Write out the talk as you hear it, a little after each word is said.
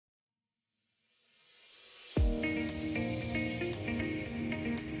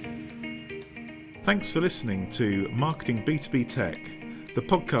Thanks for listening to Marketing B2B Tech, the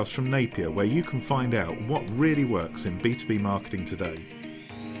podcast from Napier where you can find out what really works in B2B marketing today.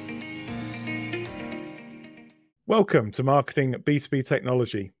 Welcome to Marketing B2B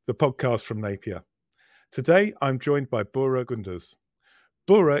Technology, the podcast from Napier. Today I'm joined by Buğra Gündüz.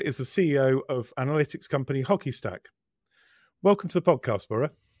 Buğra is the CEO of analytics company HockeyStack. Welcome to the podcast, Buğra.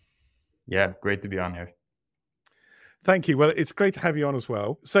 Yeah, great to be on here. Thank you. Well, it's great to have you on as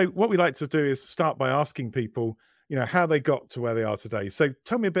well. So what we like to do is start by asking people, how they got to where they are today. So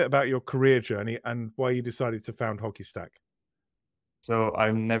tell me a bit about your career journey and why you decided to found HockeyStack. So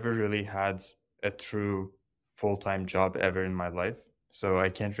I've never really had a true full-time job ever in my life. So I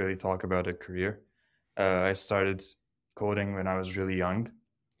can't really talk about a career. I started coding when I was really young.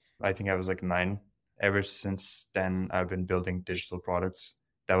 I think I was like 9. Ever since then, I've been building digital products.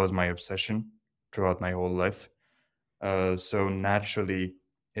 That was my obsession throughout my whole life. So naturally,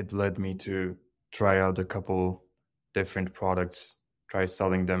 it led me to try out a couple different products, try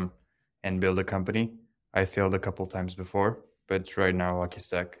selling them, and build a company. I failed a couple times before, but right now,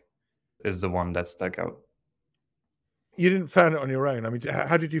 HockeyStack is the one that stuck out. You didn't found it on your own. I mean,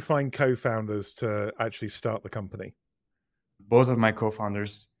 how did you find co-founders to actually start the company? Both of my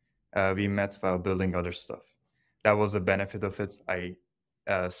co-founders, we met while building other stuff. That was the benefit of it. I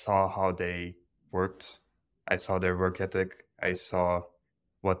saw how they worked. I saw their work ethic. I saw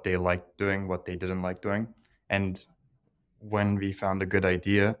what they liked doing, what they didn't like doing. And when we found a good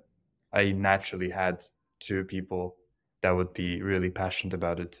idea, I naturally had 2 people that would be really passionate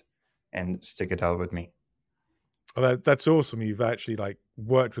about it and stick it out with me. Well, that's awesome. You've actually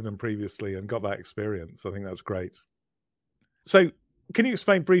worked with them previously and got that experience. I think that's great. So can you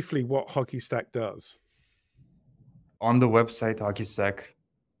explain briefly what HockeyStack does? On the website, HockeyStack,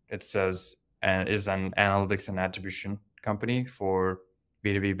 it says is an analytics and attribution company for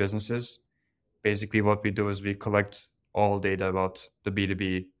B2B businesses. Basically, what we do is we collect all data about the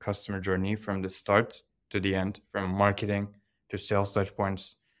B2B customer journey from the start to the end, from marketing to sales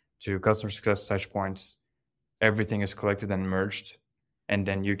touchpoints to customer success touchpoints. Everything is collected and merged, and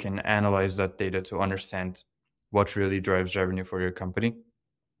then you can analyze that data to understand what really drives revenue for your company.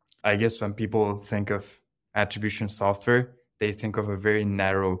 I guess when people think of attribution software, they think of a very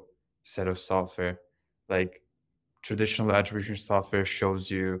narrow set of software. Like traditional attribution software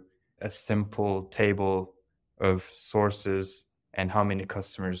shows you a simple table of sources and how many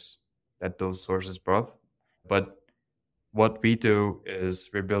customers that those sources brought. But what we do is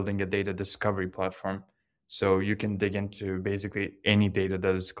we're building a data discovery platform. So you can dig into basically any data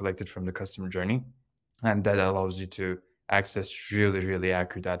that is collected from the customer journey. And that allows you to access really, really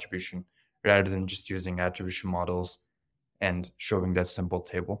accurate attribution rather than just using attribution models and showing that simple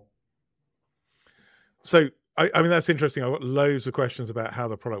table. So, I mean, that's interesting. I've got loads of questions about how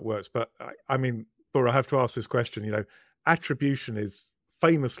the product works, but I mean, Buğra, I have to ask this question. Attribution is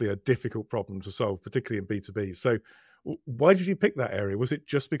famously a difficult problem to solve, particularly in B2B. So why did you pick that area? Was it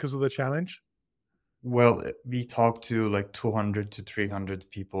just because of the challenge? Well, we talked to 200 to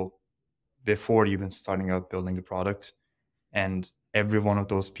 300 people before even starting out building the product. And every one of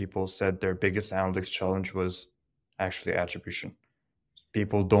those people said their biggest analytics challenge was actually attribution.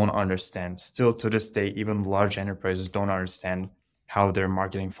 People don't understand. Still to this day, even large enterprises don't understand how their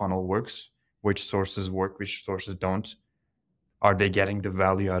marketing funnel works, which sources work, which sources don't. Are they getting the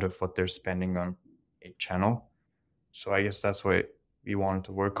value out of what they're spending on a channel? So I guess that's why we wanted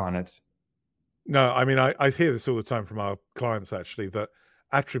to work on it. No, I mean, I hear this all the time from our clients, actually, that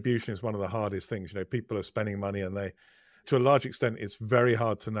attribution is one of the hardest things. People are spending money and to a large extent, it's very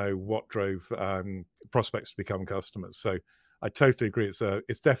hard to know what drove prospects to become customers. So I totally agree.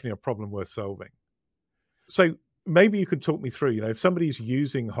 It's definitely a problem worth solving. So maybe you could talk me through, if somebody's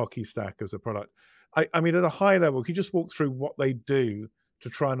using HockeyStack as a product, I mean, at a high level, can you just walk through what they do to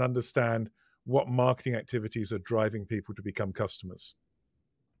try and understand what marketing activities are driving people to become customers?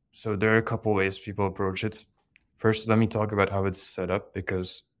 So there are a couple ways people approach it. First, let me talk about how it's set up,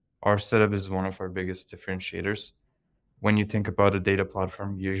 because our setup is one of our biggest differentiators. When you think about a data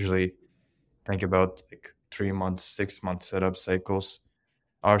platform, you usually think about 3 months, 6 month setup cycles.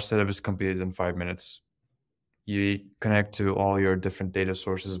 Our setup is completed in 5 minutes. You connect to all your different data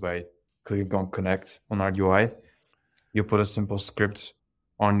sources by clicking on connect on our UI. You put a simple script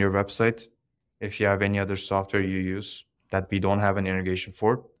on your website. If you have any other software you use that we don't have an integration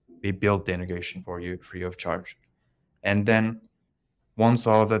for, we build the integration for you free of charge. And then once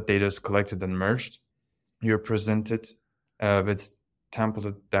all of that data is collected and merged, you're presented with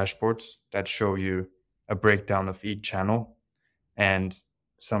templated dashboards that show you a breakdown of each channel and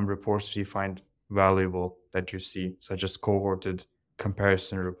some reports you find valuable that you see, such as cohorted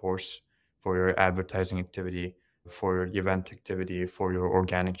comparison reports for your advertising activity, for your event activity, for your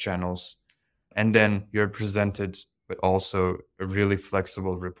organic channels. And then you're presented with also a really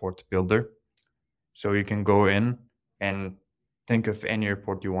flexible report builder. So you can go in and think of any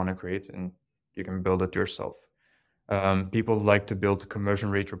report you want to create and you can build it yourself. People like to build conversion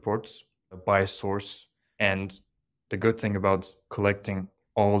rate reports by source. And the good thing about collecting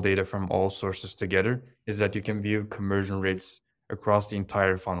all data from all sources together is that you can view conversion rates across the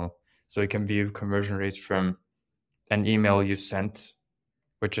entire funnel. So you can view conversion rates from an email you sent,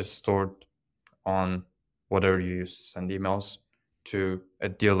 which is stored on whatever you use to send emails, to a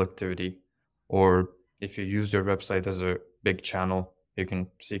deal activity. Or if you use your website as a big channel, you can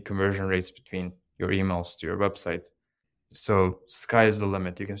see conversion rates between your emails to your website. So sky is the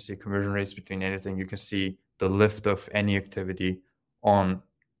limit. You can see conversion rates between anything. You can see the lift of any activity on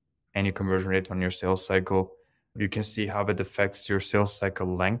any conversion rate on your sales cycle. You can see how it affects your sales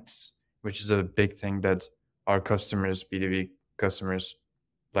cycle lengths, which is a big thing that our customers, B2B customers,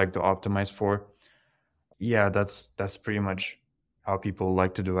 like to optimize for. Yeah, that's pretty much how people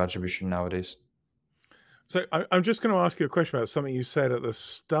like to do attribution nowadays. So I'm just going to ask you a question about something you said at the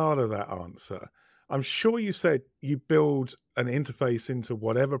start of that answer. I'm sure you said you build an interface into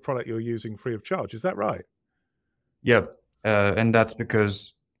whatever product you're using free of charge. Is that right? Yep. And that's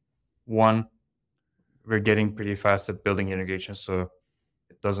because, one, we're getting pretty fast at building integrations, so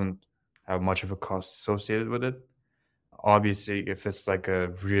it doesn't have much of a cost associated with it. Obviously, if it's like a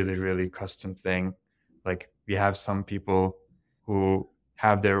really, really custom thing, like we have some people who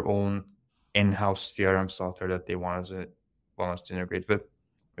have their own in-house CRM software that they want us to integrate with,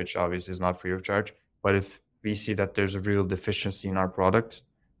 which obviously is not free of charge. But if we see that there's a real deficiency in our product,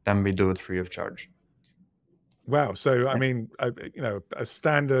 then we do it free of charge. Wow. So, I mean, a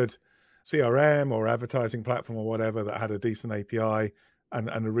standard CRM or advertising platform or whatever that had a decent API and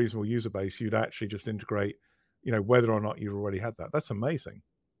a reasonable user base, you'd actually just integrate, whether or not you already had that. That's amazing.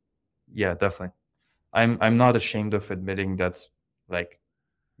 Yeah, definitely. I'm not ashamed of admitting that, like,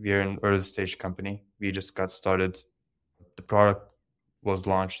 we're an early stage company. We just got started. The product was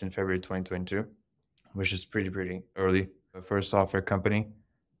launched in February 2022, which is pretty early for a software company.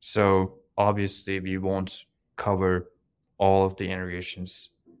 So obviously we won't cover all of the integrations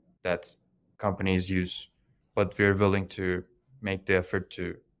that companies use, but we're willing to make the effort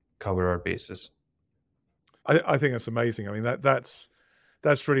to cover our bases. I think that's amazing. I mean, that's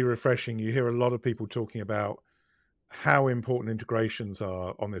really refreshing. You hear a lot of people talking about how important integrations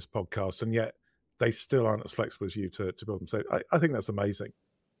are on this podcast, and yet they still aren't as flexible as you to build them. So I think that's amazing.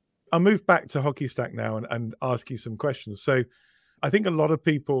 I'll move back to HockeyStack now and ask you some questions. So I think a lot of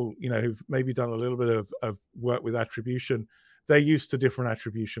people, who've maybe done a little bit of work with attribution, they're used to different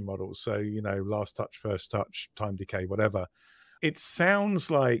attribution models. So, last touch, first touch, time decay, whatever. It sounds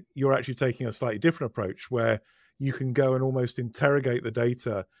like you're actually taking a slightly different approach where you can go and almost interrogate the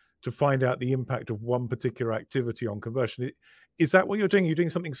data to find out the impact of one particular activity on conversion. Is that what you're doing? Are you doing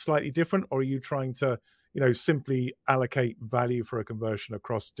something slightly different, or are you trying to, simply allocate value for a conversion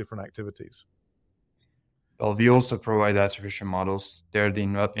across different activities? Well, we also provide attribution models. They're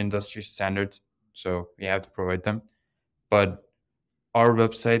the industry standard, so we have to provide them. But our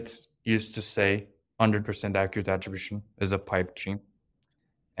website used to say 100% accurate attribution is a pipe dream.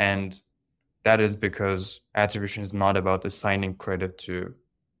 And that is because attribution is not about assigning credit to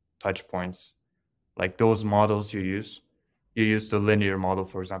touch points. Like those models you use the linear model,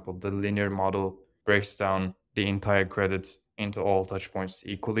 for example. The linear model breaks down the entire credit into all touch points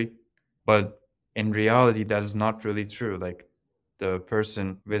equally. But in reality, that is not really true. Like the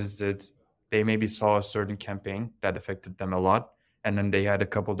person visited, they maybe saw a certain campaign that affected them a lot, and then they had a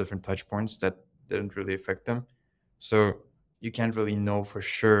couple different touch points that didn't really affect them. So you can't really know for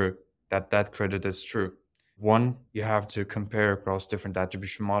sure that credit is true. One, you have to compare across different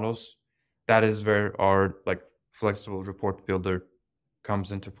attribution models. That is where our flexible report builder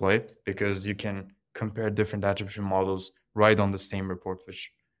comes into play, because you can compare different attribution models right on the same report,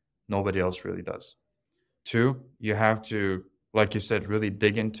 which nobody else really does. Two, you have to, like you said, really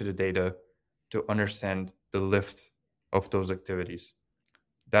dig into the data to understand the lift of those activities.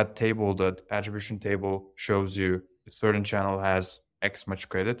 That table, that attribution table, shows you a certain channel has X much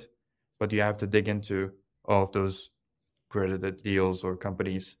credit, but you have to dig into all of those credited deals or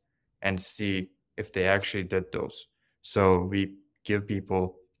companies and see if they actually did those. So we give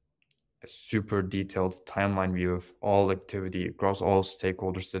people a super detailed timeline view of all activity across all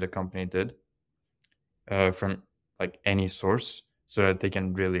stakeholders that a company did from any source, so that they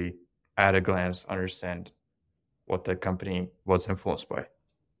can really at a glance understand what the company was influenced by.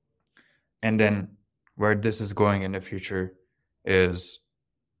 And then where this is going in the future is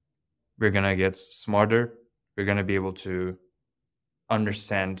we're going to get smarter. We're going to be able to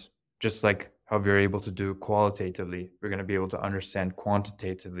understand, just like how we're able to do qualitatively, we're going to be able to understand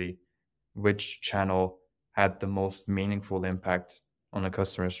quantitatively which channel had the most meaningful impact on a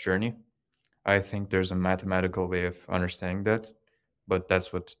customer's journey. I think there's a mathematical way of understanding that, but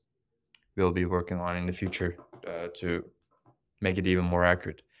that's what we'll be working on in the future to make it even more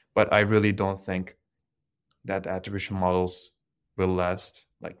accurate. But I really don't think that attribution models will last.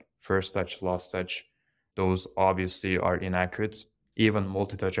 Like first touch, last touch, those obviously are inaccurate. Even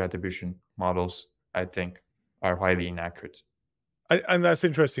multi-touch attribution models, I think, are highly inaccurate. And that's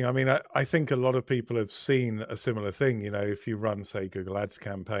interesting. I mean, I think a lot of people have seen a similar thing. You know, if you run, say, Google Ads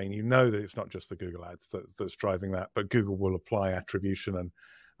campaign, you know that it's not just the Google Ads that's driving that, but Google will apply attribution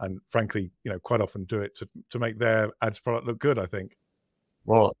and frankly, you know, quite often do it to make their ads product look good, I think.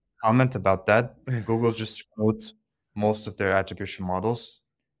 Well, comment about that. Google just wrote most of their attribution models,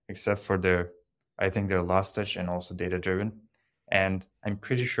 except for I think their last touch and also data-driven. And I'm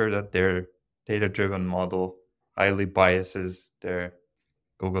pretty sure that their data-driven model highly biases their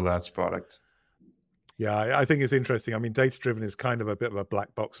Google Ads product. Yeah, I think it's interesting. I mean, data-driven is kind of a bit of a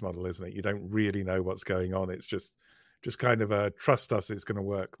black box model, isn't it? You don't really know what's going on. It's just kind of a trust us, it's going to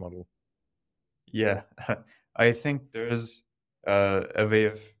work model. Yeah, I think there's a way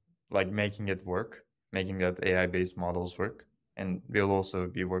of like making it work, making that AI-based models work. And we'll also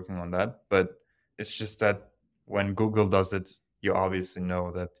be working on that. But it's just that when Google does it, you obviously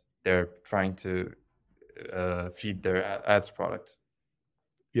know that they're trying to feed their ads product.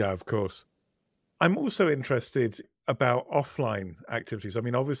 Yeah, of course. I'm also interested about offline activities. I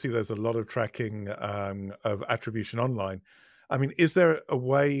mean, obviously, there's a lot of tracking of attribution online. I mean, is there a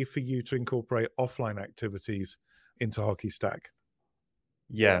way for you to incorporate offline activities into HockeyStack?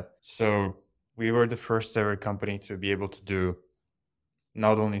 Yeah, so we were the first ever company to be able to do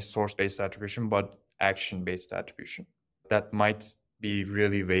not only source-based attribution, but action-based attribution. That might be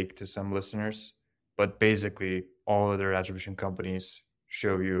really vague to some listeners, but basically all other attribution companies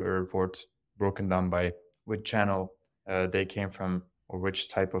show you a report broken down by which channel they came from or which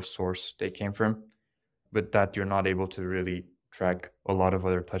type of source they came from. With that, you're not able to really track a lot of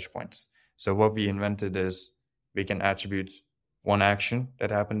other touch points. So what we invented is we can attribute one action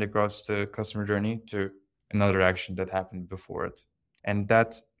that happened across the customer journey to another action that happened before it. And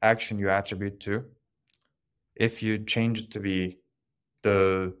that action you attribute to, if you change it to be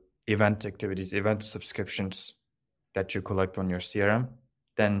the event activities, event subscriptions that you collect on your CRM,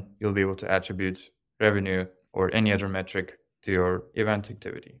 then you'll be able to attribute revenue or any other metric to your event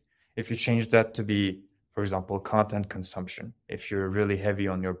activity. If you change that to be, for example, content consumption, if you're really heavy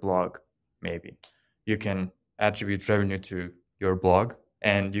on your blog, maybe you can attribute revenue to your blog,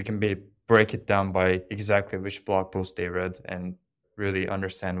 and you can break it down by exactly which blog post they read and really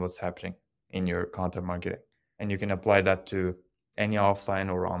understand what's happening in your content marketing. And you can apply that to any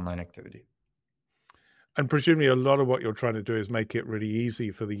offline or online activity. And presumably a lot of what you're trying to do is make it really easy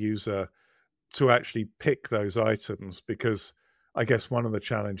for the user to actually pick those items, because I guess one of the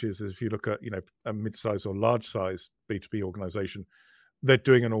challenges is if you look at, you know, a mid-size or large-size B2B organization, they're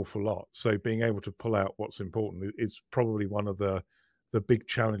doing an awful lot. So being able to pull out what's important is probably one of the big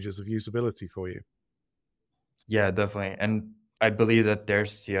challenges of usability for you. Yeah, definitely. And I believe that their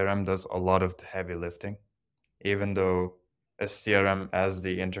CRM does a lot of the heavy lifting, even though a CRM as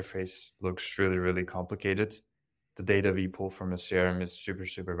the interface looks really, really complicated. The data we pull from a CRM is super,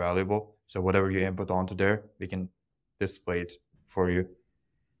 super valuable. So whatever you input onto there, we can display it for you.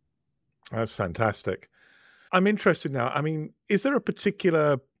 That's fantastic. I'm interested now. I mean, is there a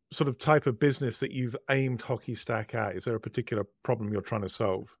particular sort of type of business that you've aimed HockeyStack at? Is there a particular problem you're trying to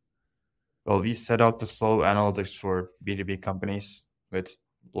solve? Well, we set out to solve analytics for B2B companies with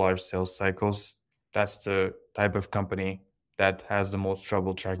large sales cycles. That's the type of company that has the most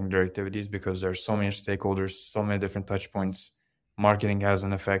trouble tracking their activities because there's so many stakeholders, so many different touch points. Marketing has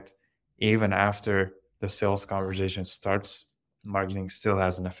an effect. Even after the sales conversation starts, marketing still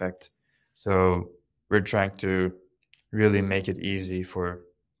has an effect. So we're trying to really make it easy for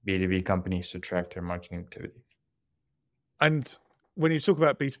B2B companies to track their marketing activity. And when you talk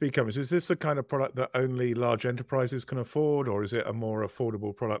about B2B companies, is this the kind of product that only large enterprises can afford, or is it a more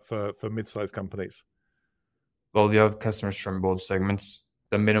affordable product for mid-sized companies? Well, we have customers from both segments.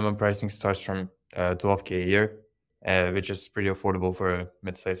 The minimum pricing starts from $12K a year, which is pretty affordable for a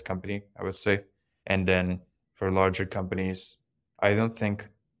mid-sized company, I would say. And then for larger companies, I don't think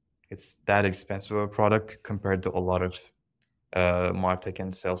it's that expensive of a product compared to a lot of MarTech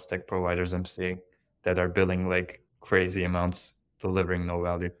and sales tech providers I'm seeing that are billing like crazy amounts, delivering no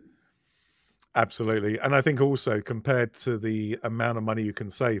value. Absolutely. And I think also compared to the amount of money you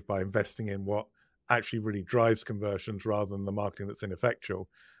can save by investing in what actually really drives conversions rather than the marketing that's ineffectual,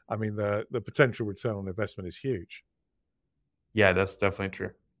 I mean, the potential return on investment is huge. Yeah, that's definitely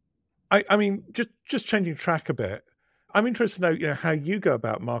true. I mean, just changing track a bit, I'm interested to know, how you go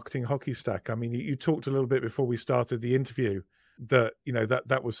about marketing HockeyStack. I mean, you talked a little bit before we started the interview that,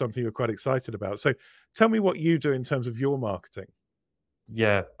 that was something you're quite excited about. So tell me what you do in terms of your marketing.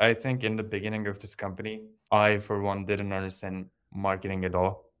 Yeah, I think in the beginning of this company, I, for one, didn't understand marketing at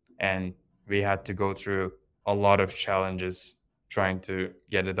all. And we had to go through a lot of challenges trying to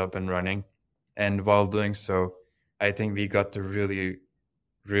get it up and running. And while doing so, I think we got to really,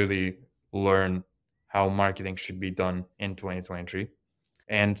 really learn how marketing should be done in 2023.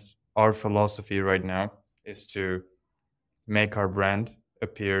 And our philosophy right now is to make our brand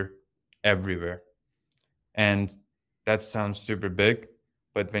appear everywhere. And that sounds super big,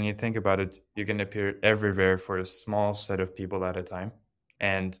 but when you think about it, you can appear everywhere for a small set of people at a time.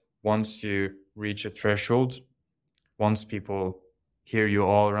 And once you reach a threshold, once people hear you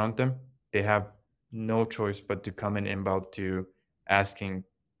all around them, they have no choice but to come in inbound to you, asking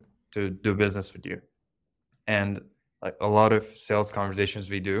to do business with you. And like a lot of sales conversations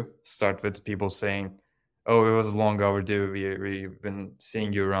we do start with people saying, "Oh, it was long overdue. We've been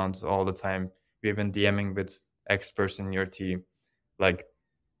seeing you around all the time. We've been DMing with X person in your team." Like,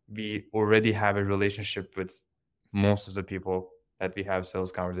 we already have a relationship with most of the people that we have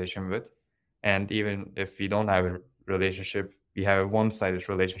sales conversation with. And even if we don't have a relationship, we have a one-sided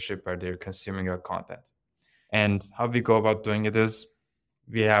relationship where they're consuming our content. And how we go about doing it is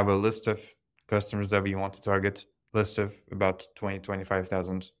we have a list of customers that we want to target, list of about 20,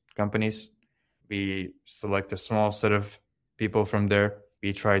 25,000 companies. We select a small set of people from there.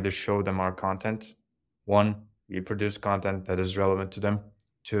 We try to show them our content. One, we produce content that is relevant to them.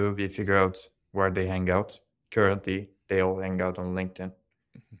 Two, we figure out where they hang out. Currently, they all hang out on LinkedIn.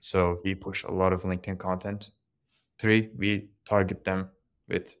 So we push a lot of LinkedIn content. Three, we target them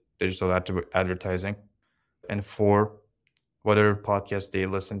with digital advertising. And four, whatever podcast they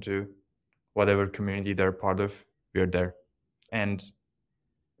listen to, whatever community they're part of, we're there. And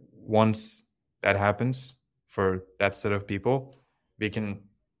once that happens for that set of people, we can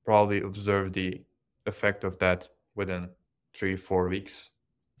probably observe the effect of that within 3-4 weeks.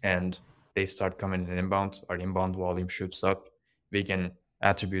 And they start coming in inbound, our inbound volume shoots up. We can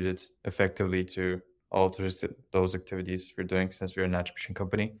attribute it effectively to all those activities we're doing since we're an attribution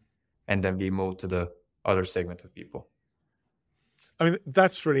company. And then we move to the other segment of people. I mean,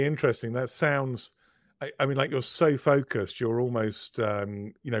 that's really interesting. That sounds, I mean, like you're so focused, you're almost,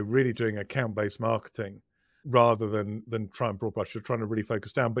 really doing account-based marketing rather than try and broad brush. You're trying to really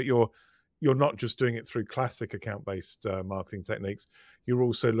focus down, but you're not just doing it through classic account-based marketing techniques. You're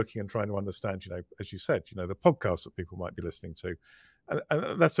also looking and trying to understand, as you said, the podcasts that people might be listening to.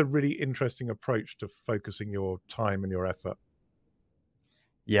 And that's a really interesting approach to focusing your time and your effort.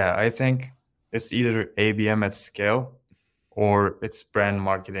 Yeah, I think it's either ABM at scale or it's brand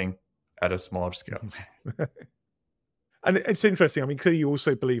marketing at a smaller scale. And it's interesting. I mean, clearly you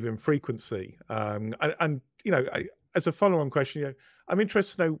also believe in frequency. As a follow-on question, I'm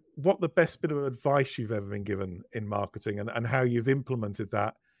interested to know what the best bit of advice you've ever been given in marketing and how you've implemented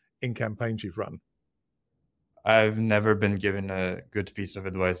that in campaigns you've run. I've never been given a good piece of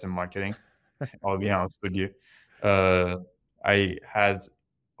advice in marketing. I'll be honest with you. I had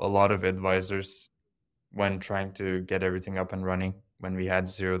a lot of advisors when trying to get everything up and running when we had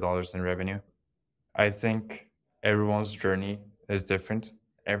 $0 in revenue. I think everyone's journey is different.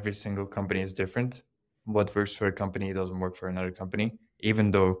 Every single company is different. What works for a company doesn't work for another company,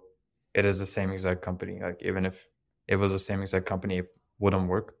 even though it is the same exact company. Like, even if it was the same exact company, it wouldn't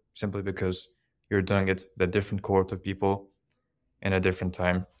work simply because you're doing it with a different cohort of people in a different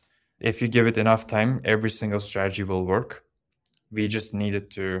time. If you give it enough time, every single strategy will work. We just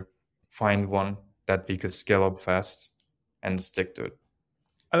needed to find one that we could scale up fast and stick to it.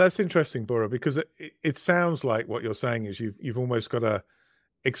 And that's interesting, Buğra, because it sounds like what you're saying is you've almost got to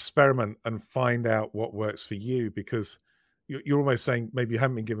experiment and find out what works for you, because you're almost saying maybe you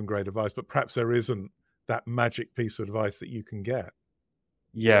haven't been given great advice, but perhaps there isn't that magic piece of advice that you can get.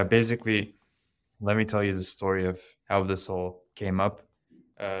 Yeah, basically, let me tell you the story of how this all came up.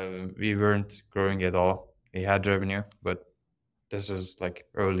 We weren't growing at all. We had revenue, but this was like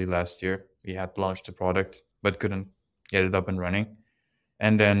early last year. We had launched the product, but couldn't get it up and running.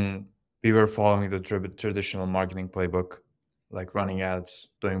 And then we were following the traditional marketing playbook, like running ads,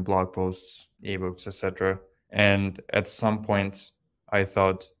 doing blog posts, ebooks, etc. And at some point, I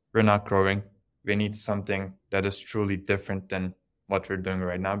thought, we're not growing. We need something that is truly different than what we're doing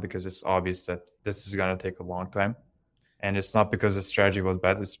right now because it's obvious that this is going to take a long time. And it's not because the strategy was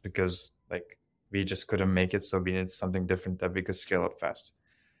bad. It's because like we just couldn't make it. So we needed something different that we could scale up fast.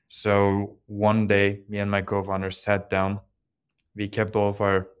 So one day, me and my co-founder sat down. We kept all of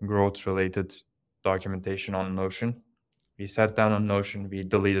our growth-related documentation on Notion. We sat down on Notion. We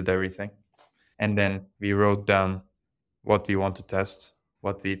deleted everything. And then we wrote down what we want to test,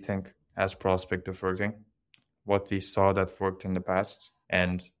 what we think has prospect of working, what we saw that worked in the past,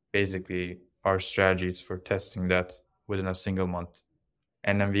 and basically our strategies for testing that within a single month.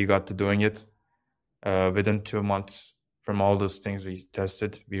 And then we got to doing it. Within 2 months, from all those things we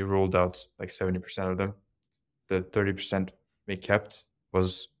tested, we rolled out like 70% of them. The 30% we kept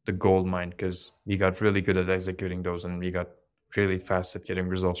was the gold mine because we got really good at executing those and we got really fast at getting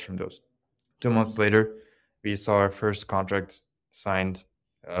results from those. 2 months later, we saw our first contract signed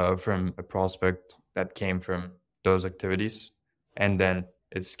from a prospect that came from those activities. And then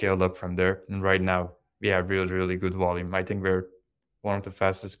it scaled up from there. And right now, we have really, really good volume. I think we're one of the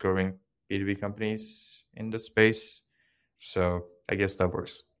fastest growing B2B companies in the space. So I guess that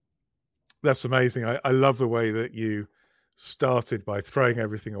works. That's amazing. I love the way that you started by throwing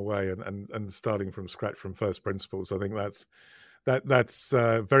everything away and starting from scratch from first principles. I think that's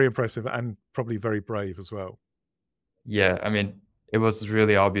very impressive and probably very brave as well. Yeah, I mean, it was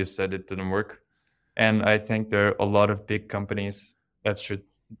really obvious that it didn't work. And I think there are a lot of big companies that should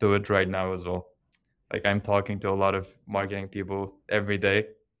do it right now as well. Like I'm talking to a lot of marketing people every day,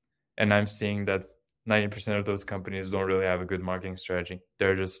 and I'm seeing that 90% of those companies don't really have a good marketing strategy.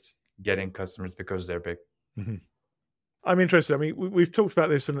 They're just getting customers because they're big. Mm-hmm. I'm interested. I mean, we've talked about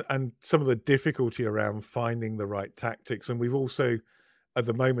this and some of the difficulty around finding the right tactics. And we've also, at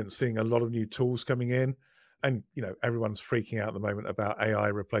the moment, seeing a lot of new tools coming in. And, you know, everyone's freaking out at the moment about AI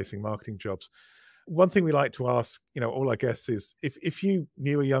replacing marketing jobs. One thing we like to ask, you know, all our guests is if you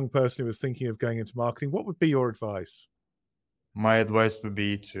knew a young person who was thinking of going into marketing, what would be your advice? My advice would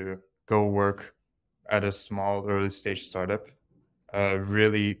be to go work at a small early stage startup,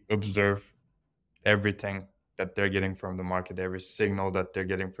 really observe everything that they're getting from the market, every signal that they're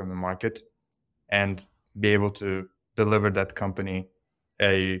getting from the market, and be able to deliver that company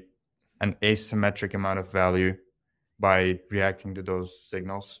an asymmetric amount of value by reacting to those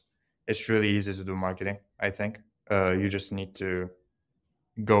signals. It's really easy to do marketing, I think. You just need to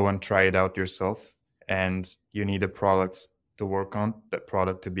go and try it out yourself, and you need a product to work on, that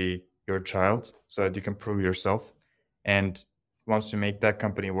product to be your child so that you can prove yourself. And once you make that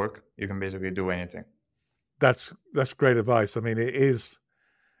company work, you can basically do anything. That's great advice. I mean, it is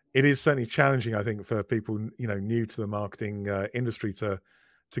certainly challenging, I think, for people, you know, new to the marketing industry to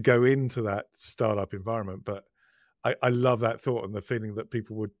go into that startup environment. But I love that thought and the feeling that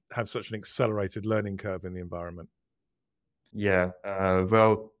people would have such an accelerated learning curve in the environment. Yeah.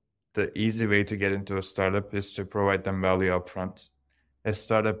 Well, the easy way to get into a startup is to provide them value up front. A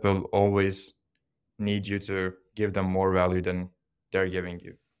startup will always need you to give them more value than they're giving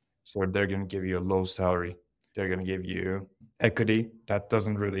you. So they're going to give you a low salary. They're going to give you equity that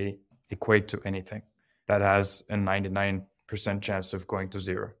doesn't really equate to anything. That has a 99% chance of going to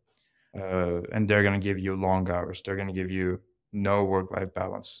zero. And they're going to give you long hours. They're going to give you no work-life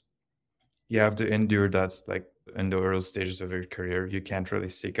balance. You have to endure that. Like in the early stages of your career, you can't really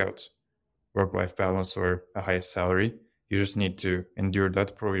seek out work-life balance or a high salary. You just need to endure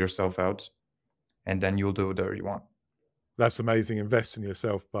that, prove yourself out, and then you'll do whatever you want. That's amazing. Invest in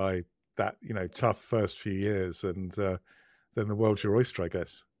yourself by that, you know, tough first few years, and then the world's your oyster, I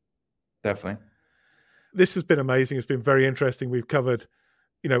guess. Definitely. This has been amazing. It's been very interesting. We've covered,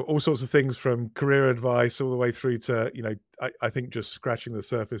 you know, all sorts of things from career advice all the way through to, you know, I think just scratching the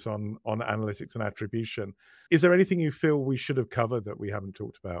surface on analytics and attribution. Is there anything you feel we should have covered that we haven't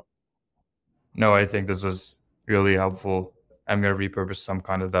talked about? No, I think this was really helpful. I'm going to repurpose some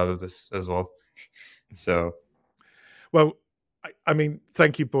content out of this as well. So, well, I mean,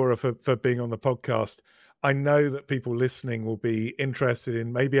 thank you, Buğra, for being on the podcast. I know that people listening will be interested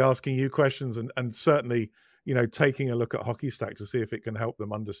in maybe asking you questions and certainly, you know, taking a look at HockeyStack to see if it can help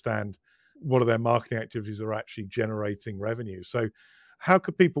them understand what of their marketing activities are actually generating revenue. So how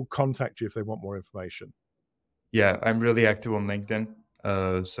could people contact you if they want more information? Yeah, I'm really active on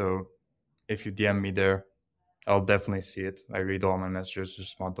LinkedIn. So if you DM me there, I'll definitely see it. I read all my messages,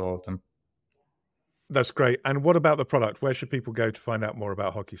 respond to all of them. That's great. And what about the product? Where should people go to find out more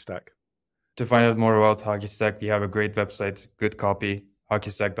about HockeyStack? To find out more about HockeyStack, we have a great website, good copy,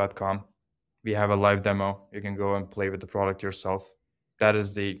 hockeystack.com. We have a live demo. You can go and play with the product yourself. That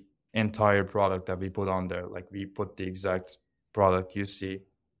is the entire product that we put on there. Like we put the exact product you see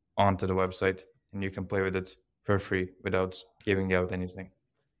onto the website and you can play with it for free without giving out anything.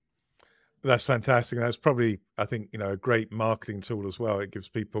 That's fantastic. That's probably, I think, a great marketing tool as well. It gives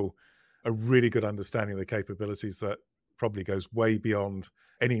people a really good understanding of the capabilities that probably goes way beyond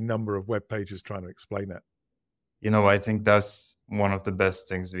any number of web pages trying to explain it. I think that's one of the best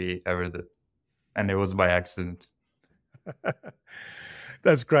things we ever did. And it was by accident.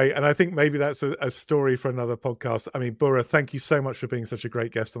 That's great. And I think maybe that's a story for another podcast. I mean, Buğra, thank you so much for being such a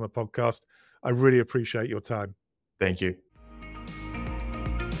great guest on the podcast. I really appreciate your time. Thank you.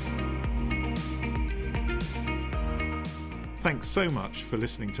 Thanks so much for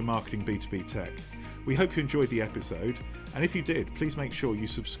listening to Marketing B2B Tech. We hope you enjoyed the episode. And if you did, please make sure you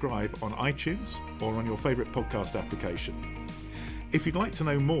subscribe on iTunes or on your favorite podcast application. If you'd like to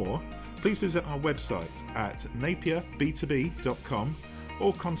know more, please visit our website at napierb2b.com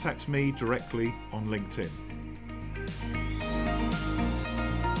or contact me directly on LinkedIn.